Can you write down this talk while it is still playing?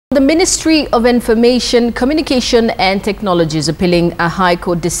The Ministry of Information, Communication and Technology is appealing a High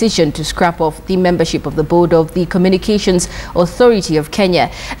Court decision to scrap off the membership of the board of the Communications Authority of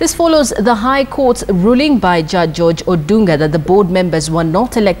Kenya. This follows the High Court's ruling by Judge George Odunga that the board members were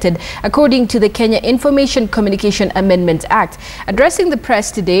not elected according to the Kenya Information Communication Amendment Act. Addressing the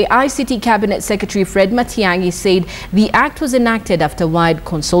press today, ICT Cabinet Secretary Fred Matiang'i said the act was enacted after wide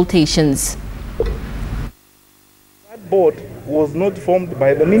consultations. That board was not formed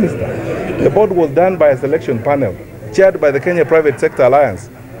by the minister. The board was done by a selection panel chaired by the Kenya Private Sector Alliance.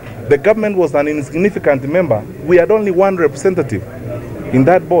 The government was an insignificant member. We had only one representative in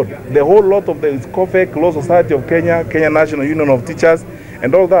that board. The whole lot of the COFEC, Law Society of Kenya, Kenya National Union of Teachers,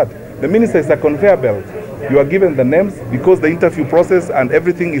 and all that. The minister is a conveyor belt. You are given the names because the interview process and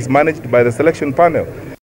everything is managed by the selection panel.